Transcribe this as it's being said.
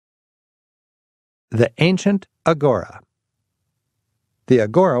The Ancient Agora. The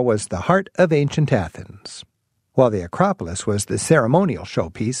Agora was the heart of ancient Athens. While the Acropolis was the ceremonial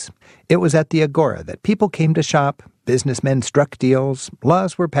showpiece, it was at the Agora that people came to shop, businessmen struck deals,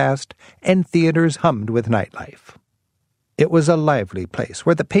 laws were passed, and theaters hummed with nightlife. It was a lively place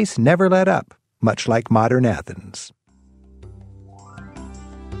where the pace never let up, much like modern Athens.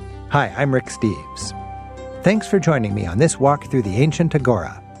 Hi, I'm Rick Steves. Thanks for joining me on this walk through the ancient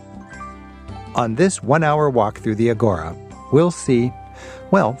Agora. On this 1-hour walk through the Agora, we'll see,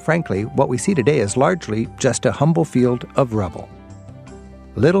 well, frankly, what we see today is largely just a humble field of rubble.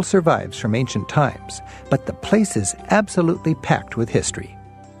 Little survives from ancient times, but the place is absolutely packed with history.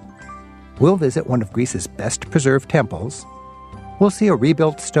 We'll visit one of Greece's best-preserved temples. We'll see a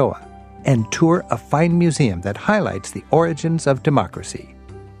rebuilt stoa and tour a fine museum that highlights the origins of democracy.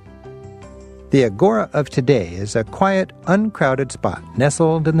 The Agora of today is a quiet, uncrowded spot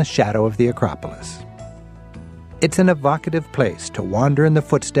nestled in the shadow of the Acropolis. It's an evocative place to wander in the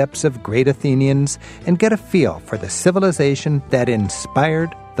footsteps of great Athenians and get a feel for the civilization that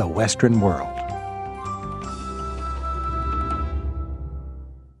inspired the Western world.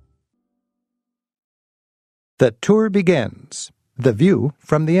 The tour begins. The view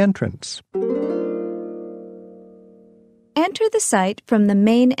from the entrance. Enter the site from the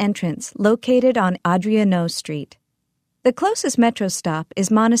main entrance located on Adrianou Street. The closest metro stop is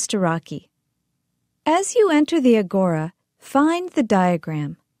Monastiraki. As you enter the Agora, find the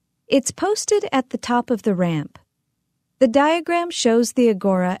diagram. It's posted at the top of the ramp. The diagram shows the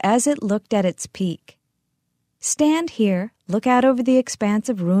Agora as it looked at its peak. Stand here, look out over the expanse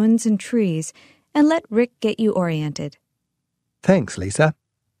of ruins and trees, and let Rick get you oriented. Thanks, Lisa.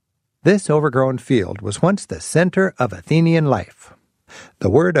 This overgrown field was once the center of Athenian life.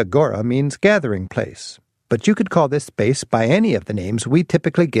 The word agora means gathering place, but you could call this space by any of the names we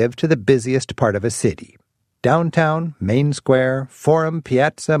typically give to the busiest part of a city: downtown, main square, forum,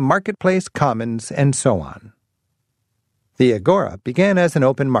 piazza, marketplace, commons, and so on. The Agora began as an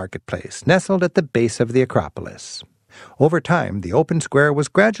open marketplace nestled at the base of the Acropolis. Over time, the open square was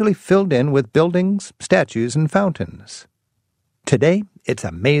gradually filled in with buildings, statues, and fountains. Today, it's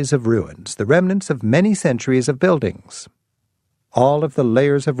a maze of ruins, the remnants of many centuries of buildings. All of the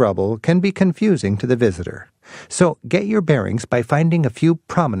layers of rubble can be confusing to the visitor, so get your bearings by finding a few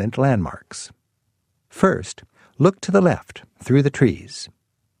prominent landmarks. First, look to the left, through the trees.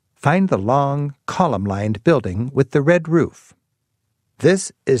 Find the long, column-lined building with the red roof.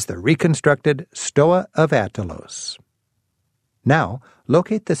 This is the reconstructed Stoa of Attalos. Now,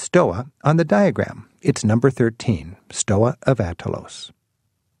 locate the stoa on the diagram. It's number 13, Stoa of Attalos.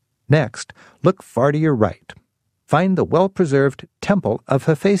 Next, look far to your right. Find the well-preserved Temple of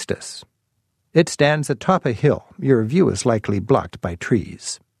Hephaestus. It stands atop a hill. Your view is likely blocked by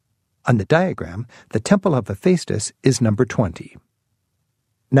trees. On the diagram, the Temple of Hephaestus is number 20.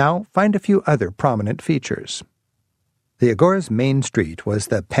 Now, find a few other prominent features. The Agora's main street was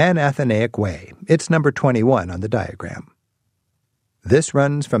the Pan-Athenaic Way. It's number 21 on the diagram. This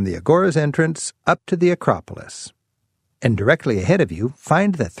runs from the Agora's entrance up to the Acropolis. And directly ahead of you,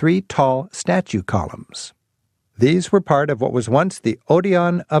 find the 3 tall statue columns. These were part of what was once the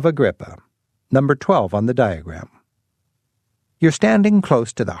Odeon of Agrippa, number 12 on the diagram. You're standing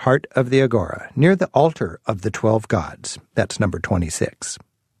close to the heart of the Agora, near the altar of the 12 gods. That's number 26.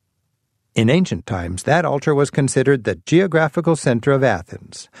 In ancient times, that altar was considered the geographical center of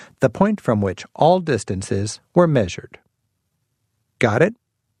Athens, the point from which all distances were measured. Got it?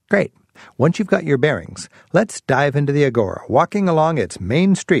 Great. Once you've got your bearings, let's dive into the Agora, walking along its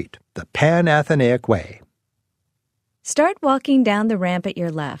main street, the Pan-Athenaic Way. Start walking down the ramp at your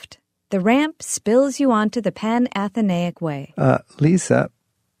left. The ramp spills you onto the Pan-Athenaic Way. Lisa,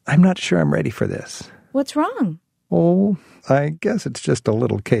 I'm not sure I'm ready for this. What's wrong? Oh, I guess it's just a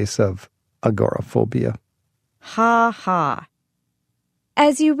little case of agoraphobia. Ha ha.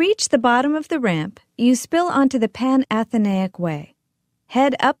 As you reach the bottom of the ramp, you spill onto the Pan-Athenaic Way.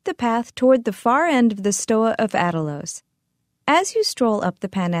 Head up the path toward the far end of the Stoa of Attalos. As you stroll up the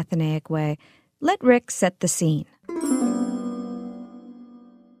Pan-Athenaic Way, let Rick set the scene.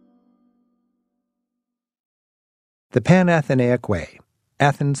 The Pan-Athenaic Way,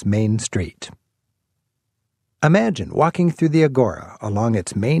 Athens' main street. Imagine walking through the Agora along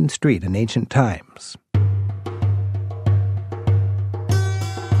its main street in ancient times.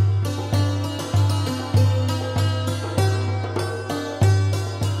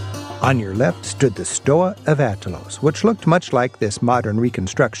 On your left stood the Stoa of Attalos, which looked much like this modern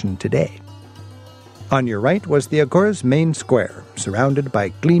reconstruction today. On your right was the Agora's main square, surrounded by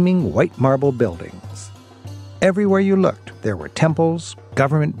gleaming white marble buildings. Everywhere you looked, there were temples,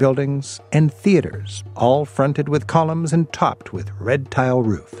 government buildings, and theaters, all fronted with columns and topped with red tile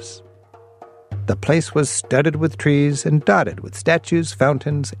roofs. The place was studded with trees and dotted with statues,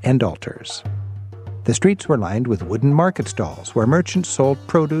 fountains, and altars. The streets were lined with wooden market stalls where merchants sold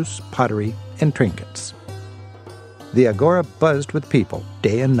produce, pottery, and trinkets. The Agora buzzed with people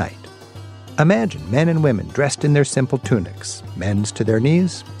day and night. Imagine men and women dressed in their simple tunics, men's to their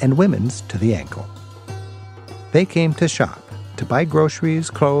knees and women's to the ankle. They came to shop, to buy groceries,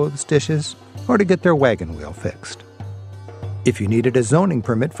 clothes, dishes, or to get their wagon wheel fixed. If you needed a zoning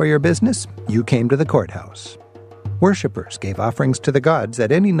permit for your business, you came to the courthouse. Worshippers gave offerings to the gods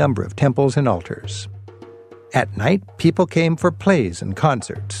at any number of temples and altars. At night, people came for plays and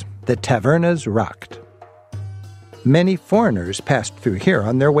concerts. The tavernas rocked. Many foreigners passed through here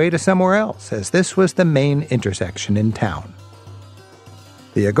on their way to somewhere else, as this was the main intersection in town.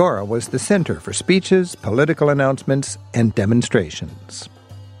 The Agora was the center for speeches, political announcements, and demonstrations.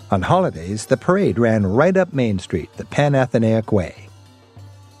 On holidays, the parade ran right up Main Street, the Pan-Athenaic Way.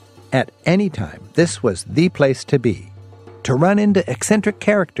 At any time, this was the place to be, to run into eccentric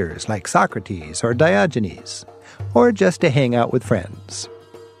characters like Socrates or Diogenes, or just to hang out with friends.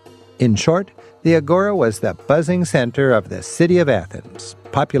 In short, the Agora was the buzzing center of the city of Athens,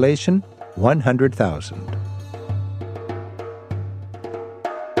 population 100,000.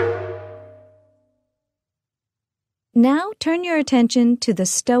 Now turn your attention to the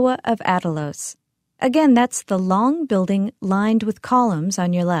Stoa of Attalos. Again, that's the long building lined with columns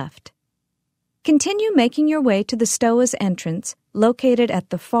on your left. Continue making your way to the Stoa's entrance, located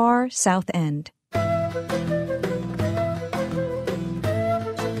at the far south end.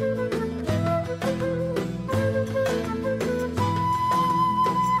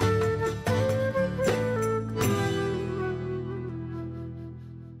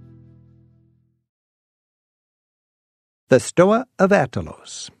 The Stoa of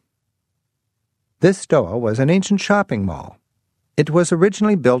Attalos. This Stoa was an ancient shopping mall. It was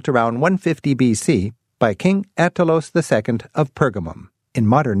originally built around 150 BC by King Attalos II of Pergamum, in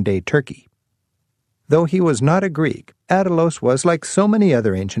modern-day Turkey. Though he was not a Greek, Attalos was, like so many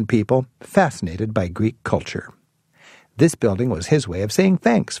other ancient people, fascinated by Greek culture. This building was his way of saying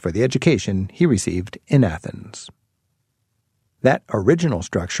thanks for the education he received in Athens. That original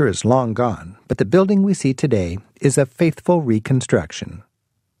structure is long gone, but the building we see today is a faithful reconstruction.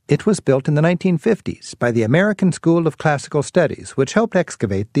 It was built in the 1950s by the American School of Classical Studies, which helped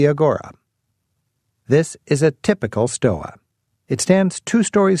excavate the Agora. This is a typical Stoa. It stands 2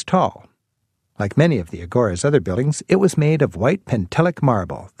 stories tall. Like many of the Agora's other buildings, it was made of white Pentelic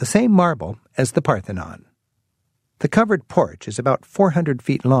marble, the same marble as the Parthenon. The covered porch is about 400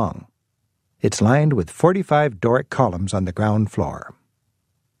 feet long. It's lined with 45 Doric columns on the ground floor.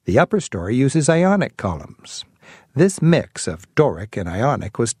 The upper story uses Ionic columns. This mix of Doric and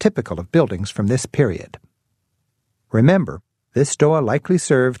Ionic was typical of buildings from this period. Remember, this Stoa likely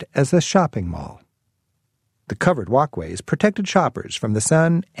served as a shopping mall. The covered walkways protected shoppers from the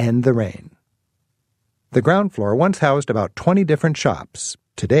sun and the rain. The ground floor once housed about 20 different shops.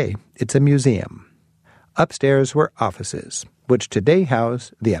 Today, it's a museum. Upstairs were offices, which today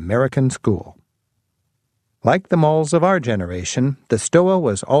house the American School. Like the malls of our generation, the Stoa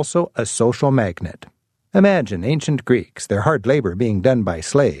was also a social magnet. Imagine ancient Greeks, their hard labor being done by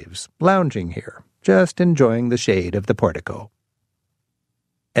slaves, lounging here, just enjoying the shade of the portico.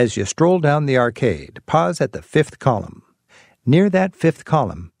 As you stroll down the arcade, pause at the 5th column. Near that 5th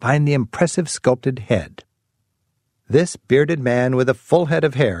column, find the impressive sculpted head. This bearded man with a full head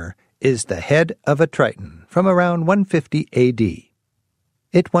of hair is the head of a Triton from around 150 A.D.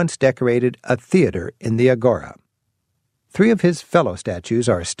 It once decorated a theater in the Agora. 3 of his fellow statues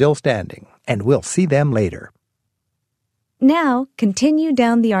are still standing, and we'll see them later. Now continue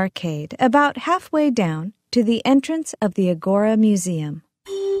down the arcade, about halfway down, to the entrance of the Agora Museum.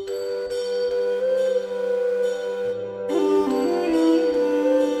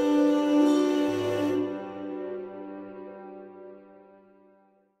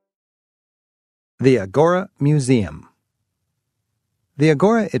 The Agora Museum. The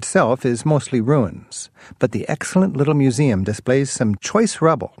Agora itself is mostly ruins, but the excellent little museum displays some choice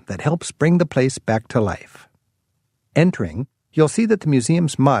rubble that helps bring the place back to life. Entering, you'll see that the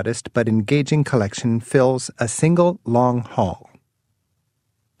museum's modest but engaging collection fills a single long hall.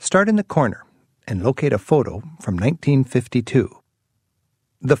 Start in the corner and locate a photo from 1952.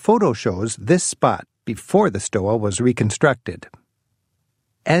 The photo shows this spot before the Stoa was reconstructed.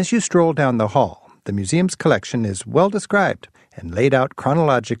 As you stroll down the hall, the museum's collection is well described and laid out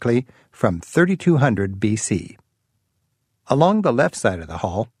chronologically from 3200 BC. Along the left side of the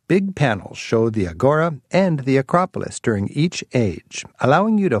hall, big panels show the Agora and the Acropolis during each age,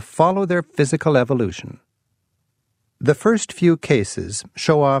 allowing you to follow their physical evolution. The first few cases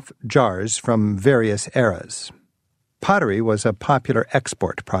show off jars from various eras. Pottery was a popular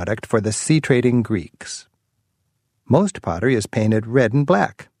export product for the sea-trading Greeks. Most pottery is painted red and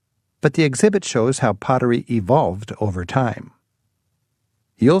black, but the exhibit shows how pottery evolved over time.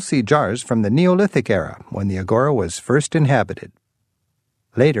 You'll see jars from the Neolithic era, when the Agora was first inhabited.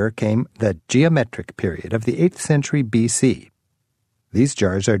 Later came the geometric period of the 8th century BC. These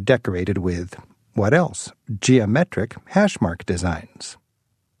jars are decorated with, what else? Geometric hashmark designs.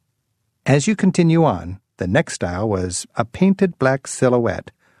 As you continue on, the next style was a painted black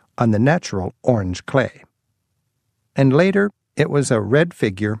silhouette on the natural orange clay. And later, it was a red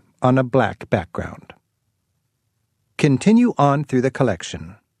figure on a black background. Continue on through the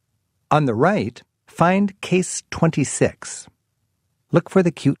collection. On the right, find Case 26. Look for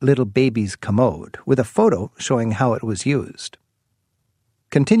the cute little baby's commode with a photo showing how it was used.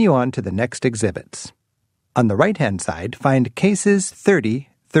 Continue on to the next exhibits. On the right-hand side, find Cases 30,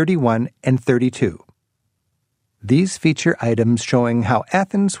 31, and 32. These feature items showing how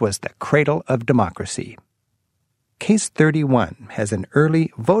Athens was the cradle of democracy. Case 31 has an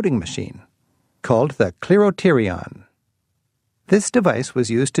early voting machine called the Kleroterion. This device was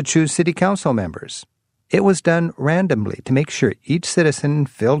used to choose city council members. It was done randomly to make sure each citizen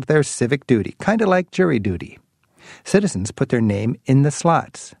filled their civic duty, kind of like jury duty. Citizens put their name in the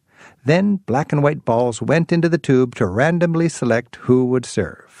slots. Then black and white balls went into the tube to randomly select who would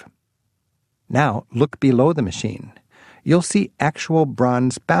serve. Now look below the machine. You'll see actual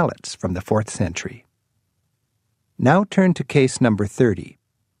bronze ballots from the 4th century. Now turn to case number 30.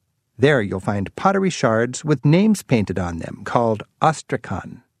 There you'll find pottery shards with names painted on them called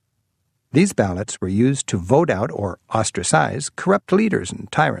ostracon. These ballots were used to vote out or ostracize corrupt leaders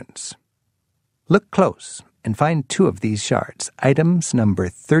and tyrants. Look close and find 2 of these shards, items number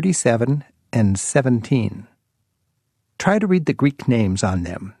 37 and 17. Try to read the Greek names on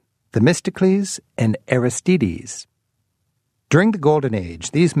them, Themistocles and Aristides. During the Golden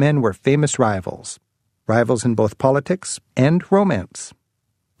Age, these men were famous rivals in both politics and romance.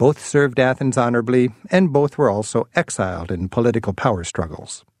 Both served Athens honorably, and both were also exiled in political power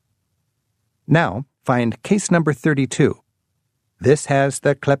struggles. Now, find case number 32. This has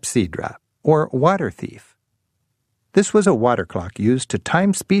the clepsydra, or water thief. This was a water clock used to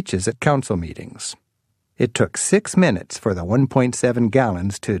time speeches at council meetings. It took 6 minutes for the 1.7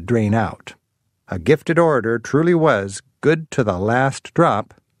 gallons to drain out. A gifted orator truly was good to the last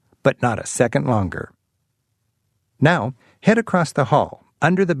drop, but not a second longer. Now, head across the hall,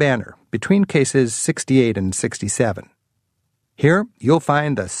 under the banner, between cases 68 and 67. Here, you'll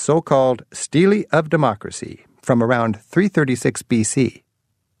find the so-called Stele of Democracy from around 336 BC.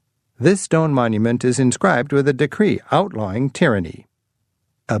 This stone monument is inscribed with a decree outlawing tyranny.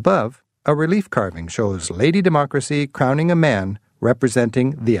 Above, a relief carving shows Lady Democracy crowning a man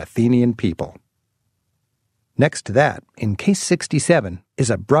representing the Athenian people. Next to that, in case 67, is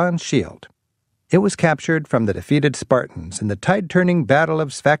a bronze shield. It was captured from the defeated Spartans in the tide-turning Battle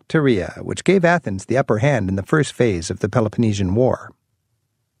of Sphacteria, which gave Athens the upper hand in the first phase of the Peloponnesian War.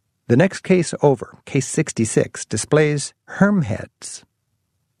 The next case over, case 66, displays herm heads.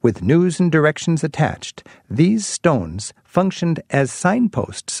 With news and directions attached, these stones functioned as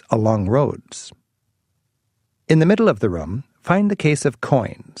signposts along roads. In the middle of the room, find the case of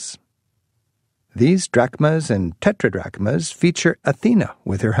coins. These drachmas and tetradrachmas feature Athena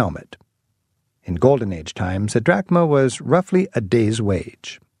with her helmet. In Golden Age times, a drachma was roughly a day's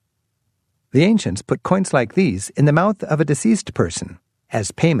wage. The ancients put coins like these in the mouth of a deceased person as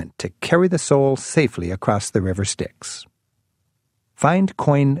payment to carry the soul safely across the river Styx. Find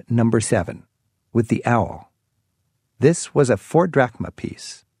coin number 7, with the owl. This was a 4 drachma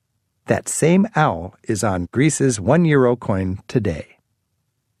piece. That same owl is on Greece's €1 coin today.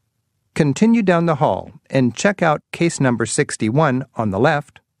 Continue down the hall and check out case number 61 on the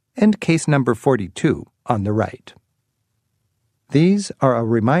left and case number 42 on the right. These are a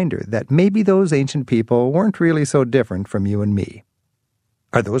reminder that maybe those ancient people weren't really so different from you and me.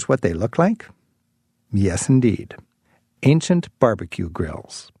 Are those what they look like? Yes, indeed. Ancient barbecue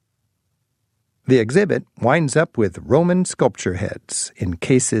grills. The exhibit winds up with Roman sculpture heads in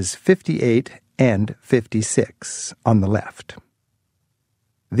cases 58 and 56 on the left.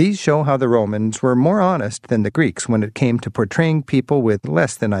 These show how the Romans were more honest than the Greeks when it came to portraying people with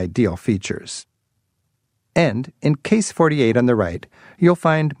less than ideal features. And in case 48 on the right, you'll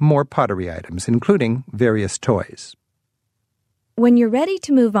find more pottery items, including various toys. When you're ready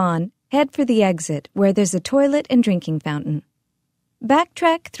to move on, head for the exit where there's a toilet and drinking fountain.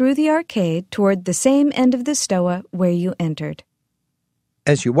 Backtrack through the arcade toward the same end of the stoa where you entered.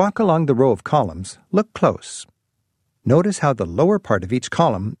 As you walk along the row of columns, look close. Notice how the lower part of each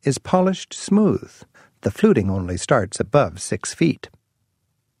column is polished smooth. The fluting only starts above 6 feet.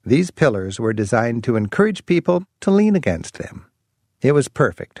 These pillars were designed to encourage people to lean against them. It was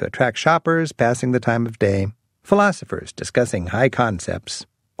perfect to attract shoppers passing the time of day, philosophers discussing high concepts,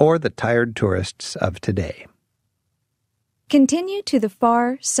 or the tired tourists of today. Continue to the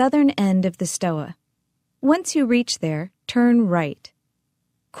far southern end of the stoa. Once you reach there, turn right.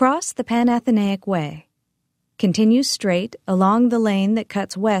 Cross the Panathenaic Way. Continue straight along the lane that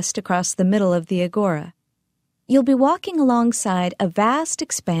cuts west across the middle of the Agora. You'll be walking alongside a vast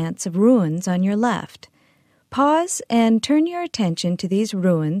expanse of ruins on your left. Pause and turn your attention to these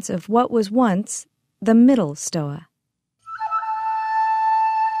ruins of what was once the Middle Stoa.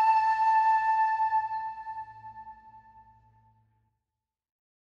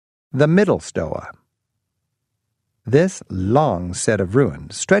 The Middle Stoa. This long set of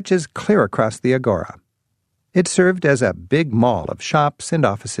ruins stretches clear across the Agora. It served as a big mall of shops and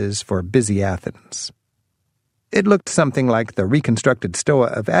offices for busy Athens. It looked something like the reconstructed Stoa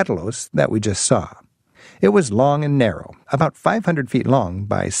of Attilos that we just saw. It was long and narrow, about 500 feet long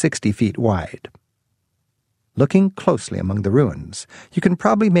by 60 feet wide. Looking closely among the ruins, you can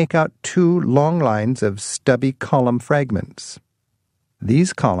probably make out 2 long lines of stubby column fragments.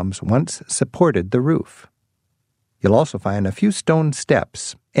 These columns once supported the roof. You'll also find a few stone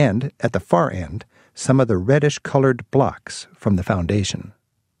steps and, at the far end, some of the reddish-colored blocks from the foundation.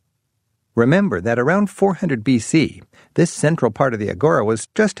 Remember that around 400 BC, this central part of the Agora was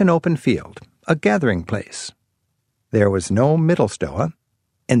just an open field, a gathering place. There was no middle stoa,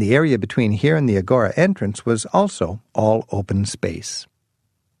 and the area between here and the Agora entrance was also all open space.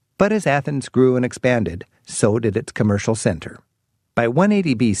 But as Athens grew and expanded, so did its commercial center. By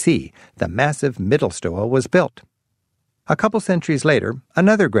 180 BC, the massive middle stoa was built. A couple centuries later,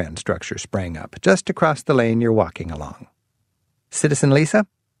 another grand structure sprang up just across the lane you're walking along. Citizen Lisa,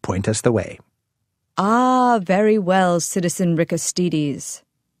 point us the way. Ah, very well, Citizen Rikastides.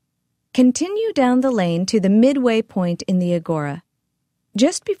 Continue down the lane to the midway point in the Agora.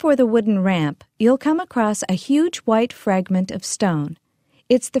 Just before the wooden ramp, you'll come across a huge white fragment of stone.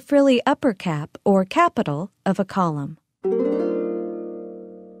 It's the frilly upper cap, or capital, of a column.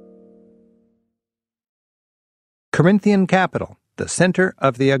 Corinthian capital, the center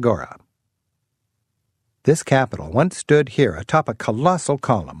of the Agora. This capital once stood here atop a colossal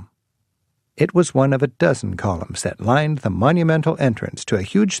column. It was one of a dozen columns that lined the monumental entrance to a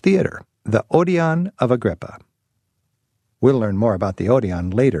huge theater, the Odeon of Agrippa. We'll learn more about the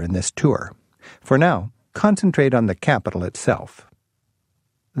Odeon later in this tour. For now, concentrate on the capital itself.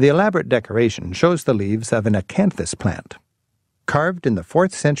 The elaborate decoration shows the leaves of an acanthus plant. Carved in the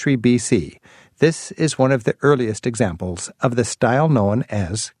 4th century BC, this is one of the earliest examples of the style known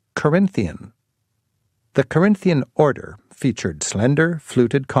as Corinthian. The Corinthian order featured slender,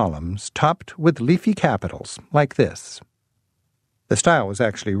 fluted columns topped with leafy capitals like this. The style was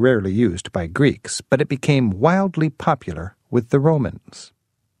actually rarely used by Greeks, but it became wildly popular with the Romans.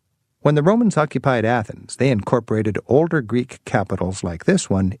 When the Romans occupied Athens, they incorporated older Greek capitals like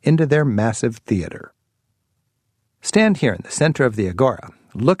this one into their massive theater. Stand here in the center of the Agora,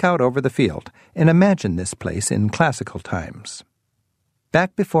 look out over the field, and imagine this place in classical times.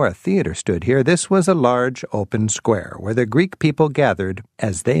 Back before a theater stood here, this was a large open square where the Greek people gathered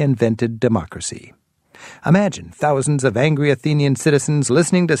as they invented democracy. Imagine thousands of angry Athenian citizens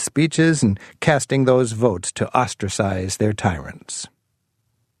listening to speeches and casting those votes to ostracize their tyrants.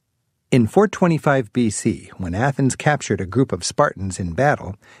 In 425 BC, when Athens captured a group of Spartans in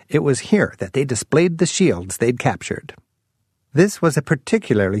battle, it was here that they displayed the shields they'd captured. This was a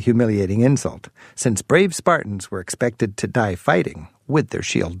particularly humiliating insult, since brave Spartans were expected to die fighting with their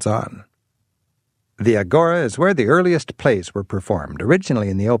shields on. The Agora is where the earliest plays were performed, originally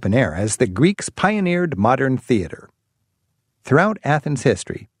in the open air, as the Greeks pioneered modern theater. Throughout Athens'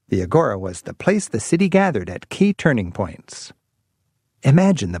 history, the Agora was the place the city gathered at key turning points.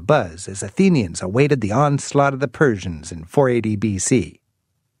 Imagine the buzz as Athenians awaited the onslaught of the Persians in 480 BC,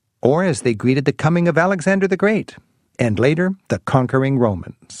 or as they greeted the coming of Alexander the Great, and later the conquering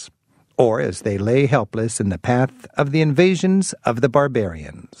Romans, or as they lay helpless in the path of the invasions of the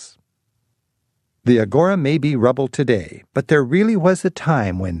barbarians. The Agora may be rubble today, but there really was a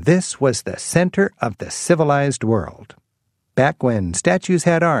time when this was the center of the civilized world, back when statues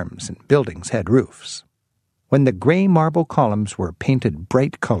had arms and buildings had roofs, when the gray marble columns were painted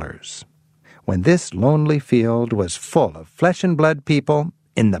bright colors, when this lonely field was full of flesh and blood people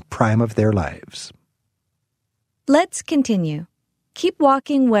in the prime of their lives. Let's continue. Keep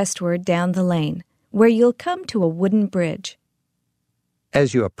walking westward down the lane, where you'll come to a wooden bridge.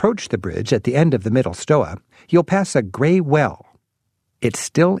 As you approach the bridge at the end of the middle stoa, you'll pass a gray well. It's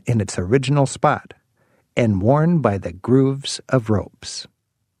still in its original spot and worn by the grooves of ropes.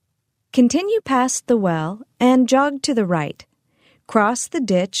 Continue past the well and jog to the right. Cross the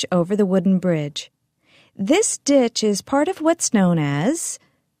ditch over the wooden bridge. This ditch is part of what's known as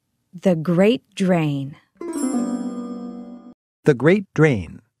the Great Drain. The Great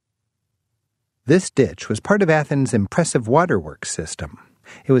Drain. This ditch was part of Athens' impressive waterworks system.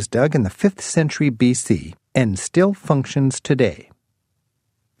 It was dug in the 5th century BC and still functions today.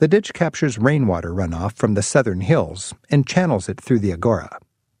 The ditch captures rainwater runoff from the southern hills and channels it through the Agora.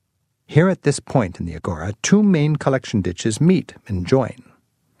 Here at this point in the Agora, two main collection ditches meet and join.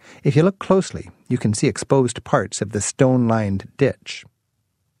 If you look closely, you can see exposed parts of the stone-lined ditch.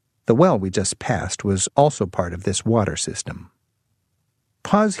 The well we just passed was also part of this water system.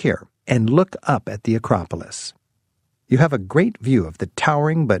 Pause here and look up at the Acropolis. You have a great view of the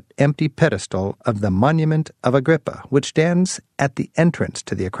towering but empty pedestal of the Monument of Agrippa, which stands at the entrance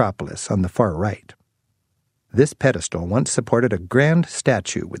to the Acropolis on the far right. This pedestal once supported a grand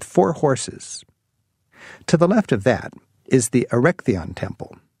statue with 4 horses. To the left of that is the Erechtheion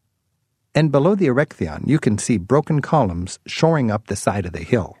Temple. And below the Erechtheion, you can see broken columns shoring up the side of the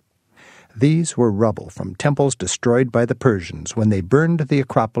hill. These were rubble from temples destroyed by the Persians when they burned the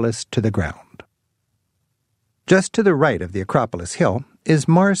Acropolis to the ground. Just to the right of the Acropolis Hill is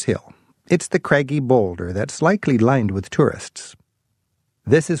Mars Hill. It's the craggy boulder that's likely lined with tourists.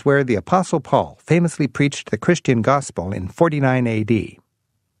 This is where the Apostle Paul famously preached the Christian gospel in 49 A.D.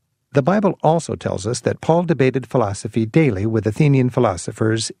 The Bible also tells us that Paul debated philosophy daily with Athenian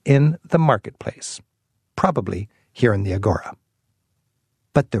philosophers in the marketplace, probably here in the Agora.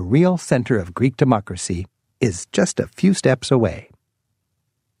 But the real center of Greek democracy is just a few steps away.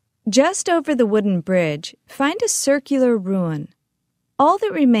 Just over the wooden bridge, find a circular ruin. All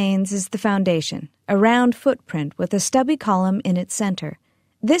that remains is the foundation, a round footprint with a stubby column in its center.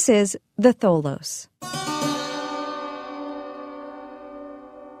 This is the Tholos.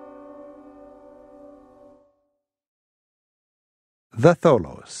 The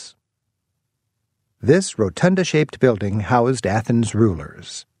Tholos. This rotunda-shaped building housed Athens'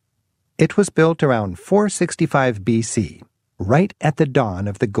 rulers. It was built around 465 BC, right at the dawn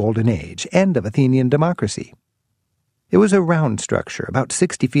of the Golden Age and of Athenian democracy. It was a round structure, about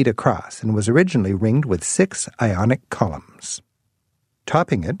 60 feet across, and was originally ringed with 6 Ionic columns.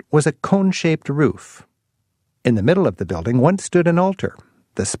 Topping it was a cone-shaped roof. In the middle of the building once stood an altar.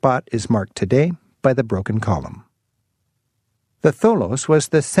 The spot is marked today by the broken column. The Tholos was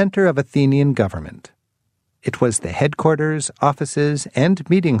the center of Athenian government. It was the headquarters, offices, and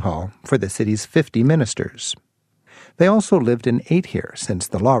meeting hall for the city's 50 ministers. They also lived and ate here, since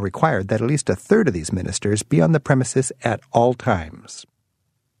the law required that at least a third of these ministers be on the premises at all times.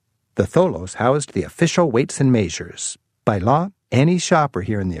 The Tholos housed the official weights and measures. By law, any shopper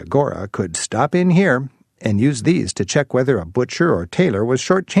here in the Agora could stop in here and use these to check whether a butcher or tailor was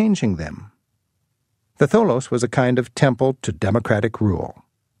shortchanging them. The Tholos was a kind of temple to democratic rule.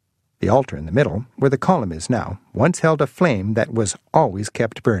 The altar in the middle, where the column is now, once held a flame that was always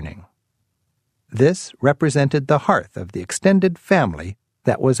kept burning. This represented the hearth of the extended family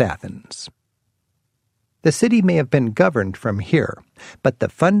that was Athens. The city may have been governed from here, but the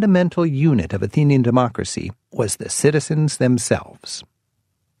fundamental unit of Athenian democracy was the citizens themselves.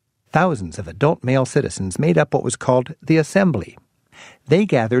 Thousands of adult male citizens made up what was called the assembly. They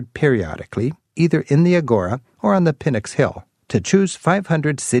gathered periodically, either in the Agora or on the Pnyx Hill, to choose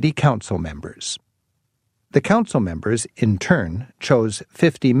 500 city council members. The council members, in turn, chose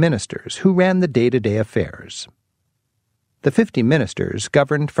 50 ministers who ran the day-to-day affairs. The 50 ministers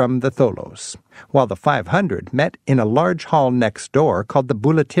governed from the Tholos, while the 500 met in a large hall next door called the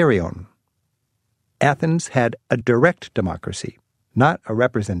Boulaterion. Athens had a direct democracy, not a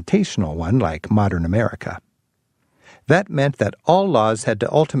representational one like modern America. That meant that all laws had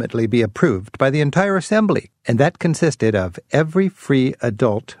to ultimately be approved by the entire assembly, and that consisted of every free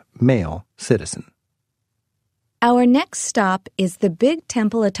adult male citizen. Our next stop is the big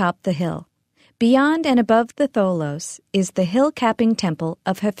temple atop the hill. Beyond and above the Tholos is the hill-capping temple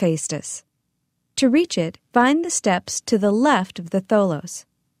of Hephaestus. To reach it, find the steps to the left of the Tholos.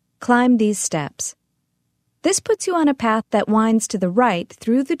 Climb these steps. This puts you on a path that winds to the right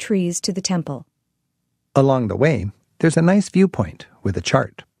through the trees to the temple. Along the way, there's a nice viewpoint with a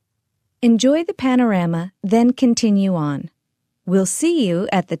chart. Enjoy the panorama, then continue on. We'll see you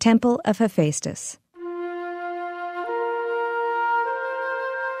at the Temple of Hephaestus.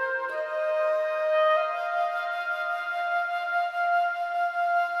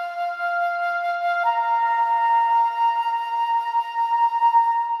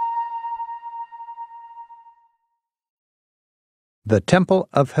 The Temple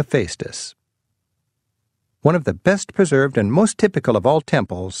of Hephaestus. One of the best preserved and most typical of all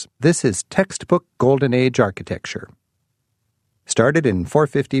temples, this is textbook Golden Age architecture. Started in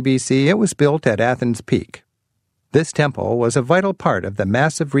 450 BC, it was built at Athens' peak. This temple was a vital part of the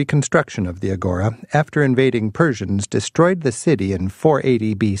massive reconstruction of the Agora after invading Persians destroyed the city in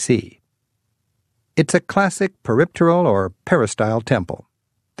 480 BC. It's a classic peripteral or peristyle temple.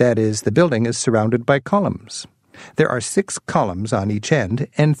 That is, the building is surrounded by columns. There are 6 columns on each end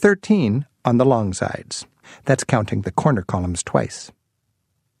and 13 on the long sides. That's counting the corner columns twice.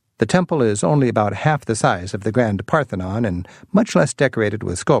 The temple is only about half the size of the Grand Parthenon and much less decorated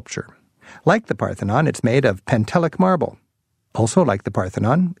with sculpture. Like the Parthenon, it's made of Pentelic marble. Also like the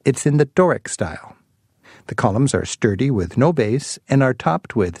Parthenon, it's in the Doric style. The columns are sturdy with no base and are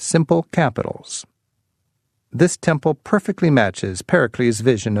topped with simple capitals. This temple perfectly matches Pericles'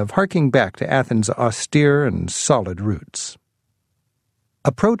 vision of harking back to Athens' austere and solid roots.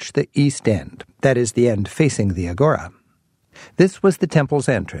 Approach the east end, that is the end facing the Agora. This was the temple's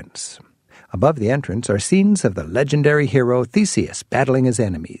entrance. Above the entrance are scenes of the legendary hero Theseus battling his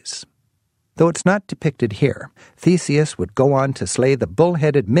enemies. Though it's not depicted here, Theseus would go on to slay the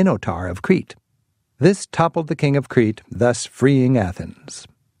bull-headed Minotaur of Crete. This toppled the king of Crete, thus freeing Athens.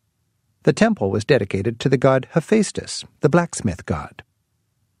 The temple was dedicated to the god Hephaestus, the blacksmith god.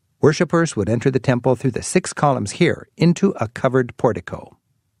 Worshippers would enter the temple through the 6 columns here into a covered portico.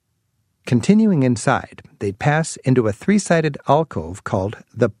 Continuing inside, they'd pass into a 3-sided alcove called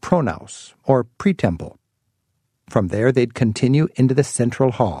the pronaos, or pre-temple. From there, they'd continue into the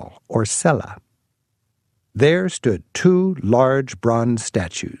central hall, or cella. There stood 2 large bronze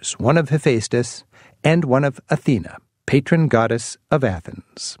statues, one of Hephaestus and one of Athena, patron goddess of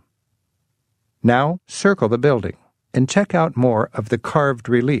Athens. Now, circle the building and check out more of the carved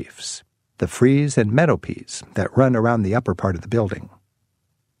reliefs, the frieze and metopes that run around the upper part of the building.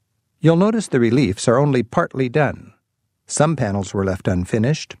 You'll notice the reliefs are only partly done. Some panels were left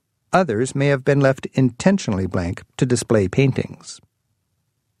unfinished. Others may have been left intentionally blank to display paintings.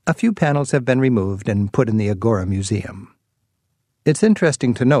 A few panels have been removed and put in the Agora Museum. It's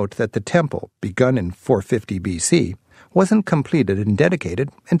interesting to note that the temple, begun in 450 BC, wasn't completed and dedicated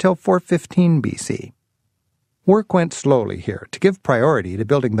until 415 BC. Work went slowly here to give priority to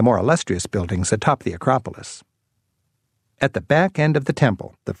building the more illustrious buildings atop the Acropolis. At the back end of the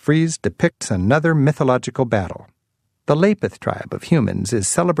temple, the frieze depicts another mythological battle. The Lapith tribe of humans is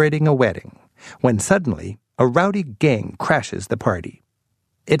celebrating a wedding, when suddenly a rowdy gang crashes the party.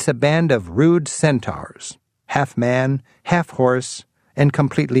 It's a band of rude centaurs, half man, half horse, and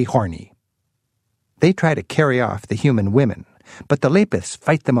completely horny. They try to carry off the human women, but the Lapiths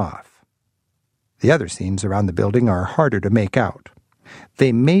fight them off. The other scenes around the building are harder to make out.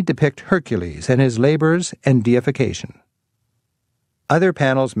 They may depict Hercules and his labors and deification. Other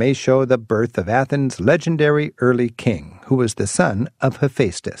panels may show the birth of Athens' legendary early king, who was the son of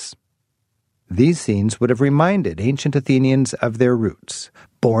Hephaestus. These scenes would have reminded ancient Athenians of their roots,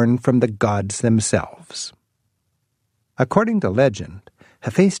 born from the gods themselves. According to legend,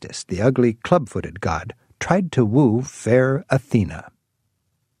 Hephaestus, the ugly club-footed god, tried to woo fair Athena.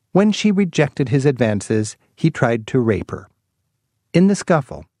 When she rejected his advances, he tried to rape her. In the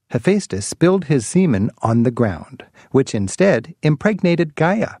scuffle, Hephaestus spilled his semen on the ground, which instead impregnated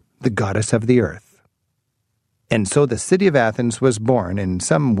Gaia, the goddess of the earth. And so the city of Athens was born in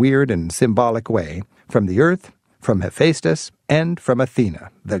some weird and symbolic way from the earth, from Hephaestus, and from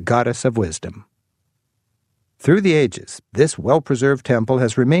Athena, the goddess of wisdom. Through the ages, this well-preserved temple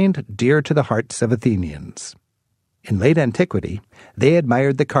has remained dear to the hearts of Athenians. In late antiquity, they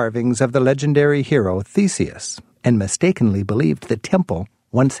admired the carvings of the legendary hero Theseus and mistakenly believed the temple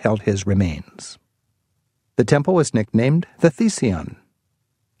once held his remains. The temple was nicknamed the Thesion.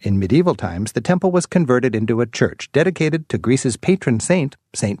 In medieval times, the temple was converted into a church dedicated to Greece's patron saint,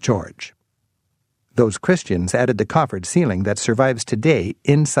 St. George. Those Christians added the coffered ceiling that survives today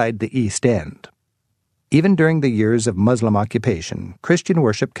inside the east end. Even during the years of Muslim occupation, Christian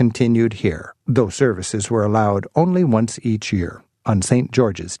worship continued here, though services were allowed only once each year, on St.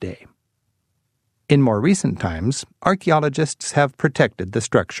 George's Day. In more recent times, archaeologists have protected the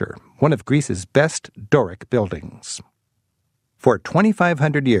structure, one of Greece's best Doric buildings. For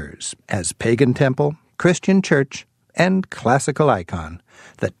 2,500 years, as pagan temple, Christian church, and classical icon,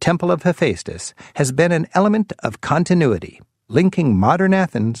 the Temple of Hephaestus has been an element of continuity, linking modern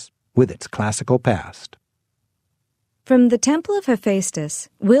Athens with its classical past. From the Temple of Hephaestus,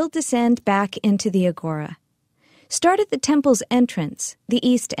 we'll descend back into the Agora. Start at the temple's entrance, the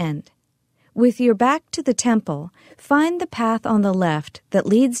east end. With your back to the temple, find the path on the left that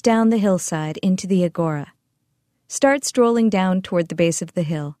leads down the hillside into the Agora. start strolling down toward the base of the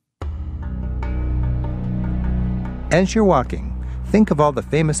hill. As you're walking, think of all the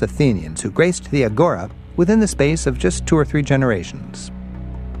famous Athenians who graced the Agora within the space of just 2 or 3 generations.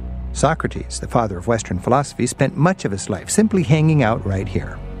 Socrates, the father of Western philosophy, spent much of his life simply hanging out right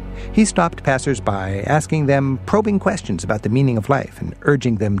here. He stopped passers-by, asking them probing questions about the meaning of life and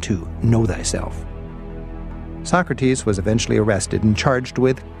urging them to know thyself. Socrates was eventually arrested and charged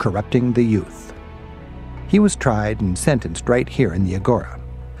with corrupting the youth. He was tried and sentenced right here in the Agora.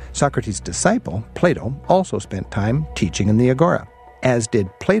 Socrates' disciple, Plato, also spent time teaching in the Agora, as did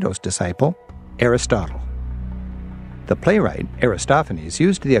Plato's disciple, Aristotle. The playwright, Aristophanes,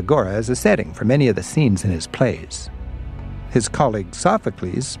 used the Agora as a setting for many of the scenes in his plays. His colleague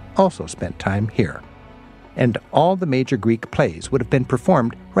Sophocles also spent time here. And all the major Greek plays would have been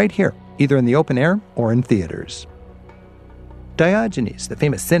performed right here, either in the open air or in theaters. Diogenes, the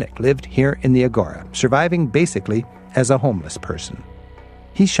famous cynic, lived here in the Agora, surviving basically as a homeless person.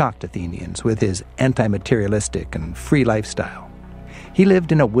 He shocked Athenians with his anti-materialistic and free lifestyle. He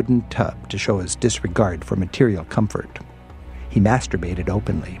lived in a wooden tub to show his disregard for material comfort. He masturbated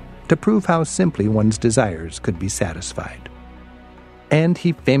openly to prove how simply one's desires could be satisfied. And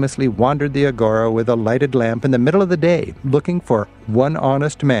he famously wandered the Agora with a lighted lamp in the middle of the day, looking for one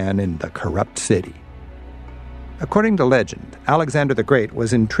honest man in the corrupt city. According to legend, Alexander the Great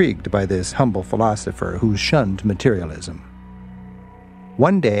was intrigued by this humble philosopher who shunned materialism.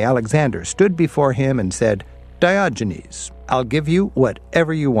 One day, Alexander stood before him and said, "Diogenes, I'll give you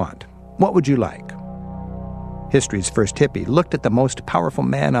whatever you want. What would you like?" History's first hippie looked at the most powerful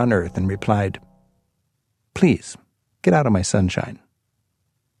man on earth and replied, "Please, get out of my sunshine."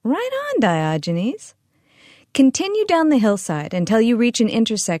 Right on, Diogenes. Continue down the hillside until you reach an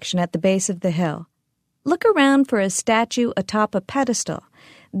intersection at the base of the hill. Look around for a statue atop a pedestal.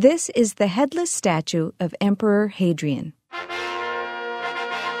 This is the headless statue of Emperor Hadrian.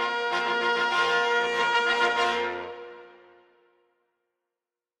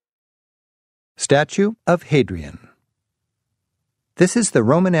 Statue of Hadrian. This is the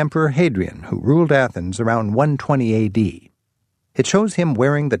Roman Emperor Hadrian, who ruled Athens around 120 A.D. It shows him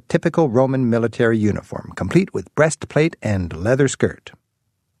wearing the typical Roman military uniform, complete with breastplate and leather skirt.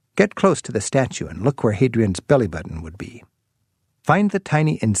 Get close to the statue and look where Hadrian's belly button would be. Find the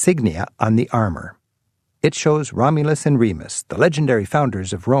tiny insignia on the armor. It shows Romulus and Remus, the legendary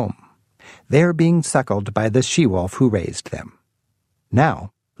founders of Rome. They're being suckled by the she-wolf who raised them.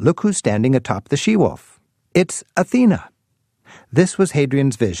 Now, look who's standing atop the she-wolf. It's Athena. This was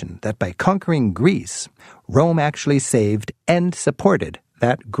Hadrian's vision, that by conquering Greece, Rome actually saved and supported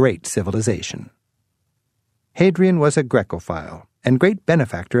that great civilization. Hadrian was a Grecophile and great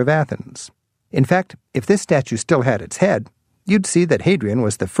benefactor of Athens. In fact, if this statue still had its head, you'd see that Hadrian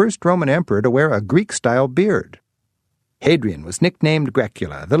was the first Roman emperor to wear a Greek-style beard. Hadrian was nicknamed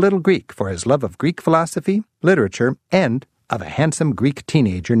Grecula, the Little Greek, for his love of Greek philosophy, literature, and of a handsome Greek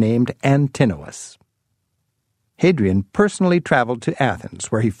teenager named Antinous. Hadrian personally traveled to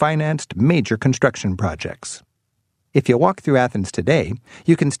Athens, where he financed major construction projects. If you walk through Athens today,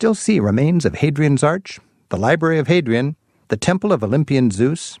 you can still see remains of Hadrian's Arch, the Library of Hadrian, the Temple of Olympian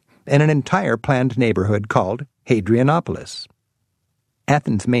Zeus, and an entire planned neighborhood called Hadrianopolis.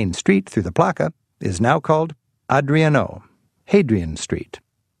 Athens' main street through the Plaka is now called Adriano, Hadrian Street.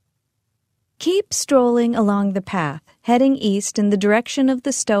 Keep strolling along the path, heading east in the direction of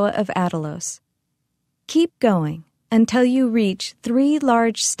the Stoa of Attalos. Keep going until you reach 3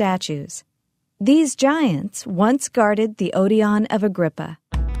 large statues. These giants once guarded the Odeon of Agrippa.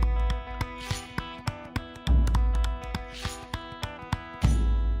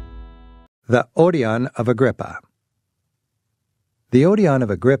 The Odeon of Agrippa. The Odeon of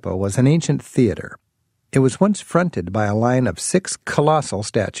Agrippa was an ancient theater. It was once fronted by a line of 6 colossal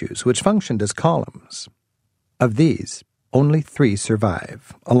statues which functioned as columns. Of these, only 3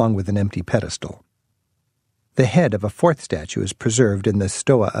 survive, along with an empty pedestal. The head of a 4th statue is preserved in the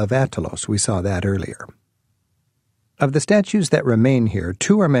Stoa of Attalos. We saw that earlier. Of the statues that remain here,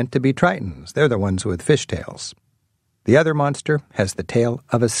 2 are meant to be tritons. They're the ones with fishtails. The other monster has the tail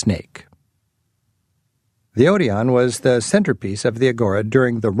of a snake. The Odeon was the centerpiece of the Agora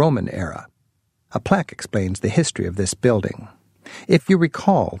during the Roman era. A plaque explains the history of this building. If you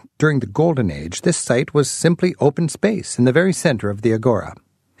recall, during the Golden Age, this site was simply open space in the very center of the Agora.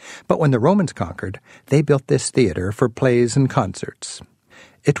 But when the Romans conquered, they built this theater for plays and concerts.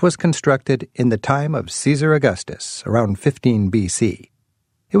 It was constructed in the time of Caesar Augustus, around 15 B.C.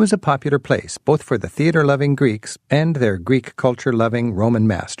 It was a popular place both for the theater-loving Greeks and their Greek culture-loving Roman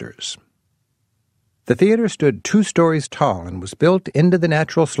masters. The theater stood 2 stories tall and was built into the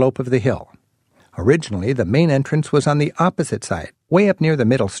natural slope of the hill. Originally, the main entrance was on the opposite side, way up near the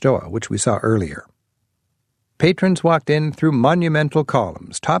middle stoa, which we saw earlier. Patrons walked in through monumental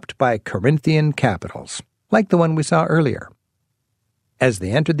columns topped by Corinthian capitals, like the one we saw earlier. As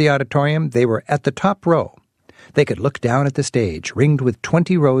they entered the auditorium, they were at the top row. They could look down at the stage, ringed with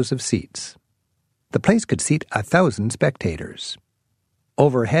 20 rows of seats. The place could seat 1,000 spectators.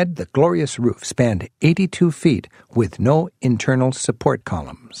 Overhead, the glorious roof spanned 82 feet with no internal support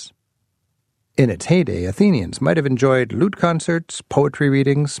columns. In its heyday, Athenians might have enjoyed lute concerts, poetry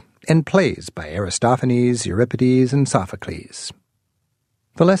readings, and plays by Aristophanes, Euripides, and Sophocles.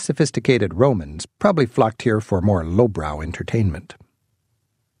 The less sophisticated Romans probably flocked here for more lowbrow entertainment.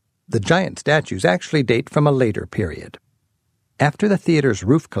 The giant statues actually date from a later period. After the theater's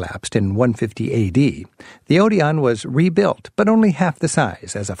roof collapsed in 150 A.D., the Odeon was rebuilt, but only half the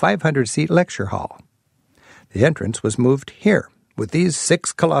size, as a 500-seat lecture hall. The entrance was moved here, with these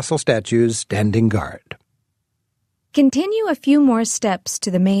 6 colossal statues standing guard. Continue a few more steps to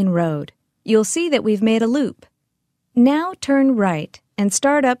the main road. You'll see that we've made a loop. Now turn right and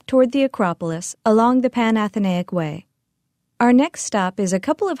start up toward the Acropolis along the Panathenaic Way. Our next stop is a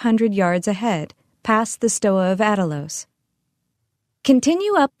couple of 100 yards ahead, past the Stoa of Attalos.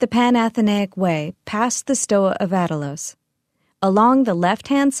 Continue up the Panathenaic Way past the Stoa of Attalos. Along the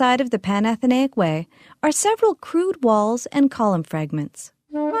left-hand side of the Panathenaic Way are several crude walls and column fragments.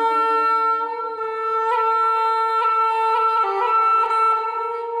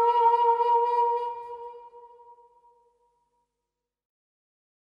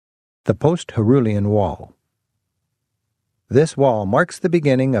 The post-Herulian Wall. This wall marks the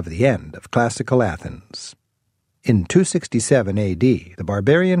beginning of the end of classical Athens. In 267 A.D., the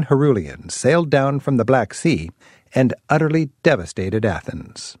barbarian Herulians sailed down from the Black Sea and utterly devastated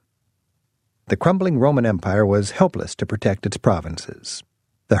Athens. The crumbling Roman Empire was helpless to protect its provinces.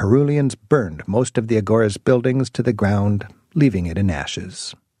 The Herulians burned most of the Agora's buildings to the ground, leaving it in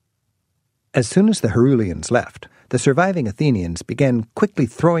ashes. As soon as the Herulians left, the surviving Athenians began quickly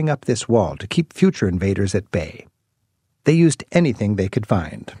throwing up this wall to keep future invaders at bay. They used anything they could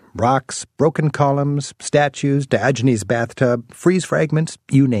find: rocks, broken columns, statues, Diogenes' bathtub, frieze fragments,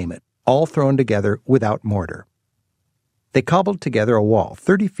 you name it, all thrown together without mortar. They cobbled together a wall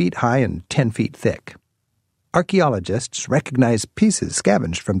 30 feet high and 10 feet thick. Archaeologists recognize pieces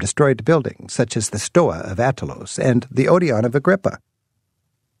scavenged from destroyed buildings, such as the Stoa of Attalos and the Odeon of Agrippa.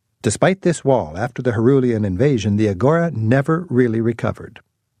 Despite this wall, after the Herulian invasion, the Agora never really recovered.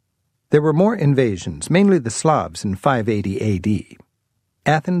 There were more invasions, mainly the Slavs in 580 A.D.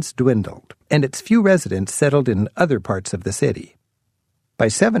 Athens dwindled, and its few residents settled in other parts of the city. By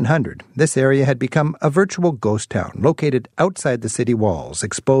 700, this area had become a virtual ghost town located outside the city walls,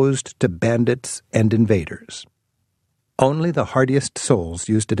 exposed to bandits and invaders. Only the hardiest souls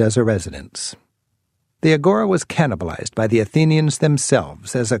used it as a residence. The Agora was cannibalized by the Athenians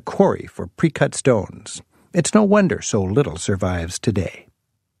themselves as a quarry for pre-cut stones. It's no wonder so little survives today.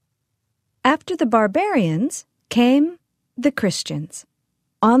 After the barbarians came the Christians.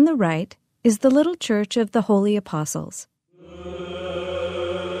 On the right is the little church of the Holy Apostles.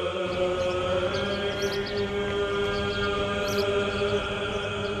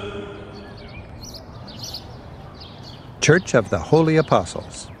 Church of the Holy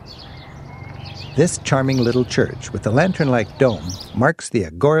Apostles. This charming little church with the lantern-like dome marks the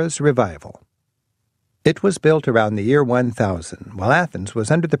Agora's revival. It was built around the year 1000, while Athens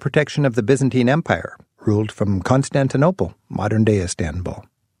was under the protection of the Byzantine Empire, ruled from Constantinople, modern-day Istanbul.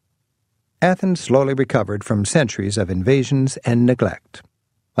 Athens slowly recovered from centuries of invasions and neglect.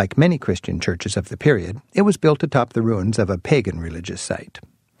 Like many Christian churches of the period, it was built atop the ruins of a pagan religious site.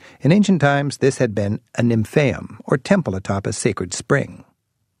 In ancient times, this had been a nymphaeum, or temple atop a sacred spring.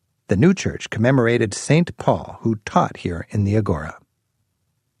 The new church commemorated St. Paul, who taught here in the Agora.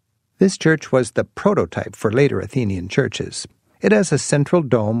 This church was the prototype for later Athenian churches. It has a central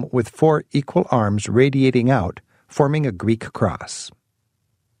dome with 4 equal arms radiating out, forming a Greek cross.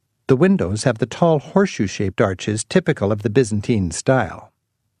 The windows have the tall horseshoe-shaped arches typical of the Byzantine style.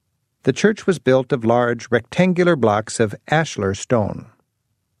 The church was built of large rectangular blocks of ashlar stone.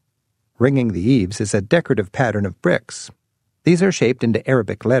 Ringing the eaves is a decorative pattern of bricks. These are shaped into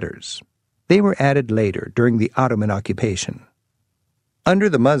Arabic letters. They were added later during the Ottoman occupation. Under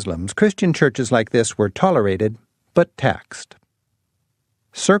the Muslims, Christian churches like this were tolerated, but taxed.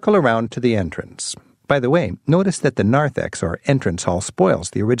 Circle around to the entrance. By the way, notice that the narthex, or entrance hall,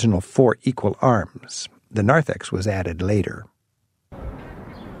 spoils the original 4 equal arms. The narthex was added later.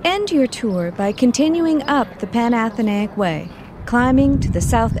 End your tour by continuing up the Panathenaic Way, climbing to the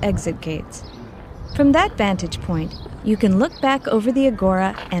south exit gates. From that vantage point, you can look back over the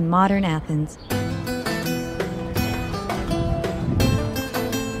Agora and modern Athens.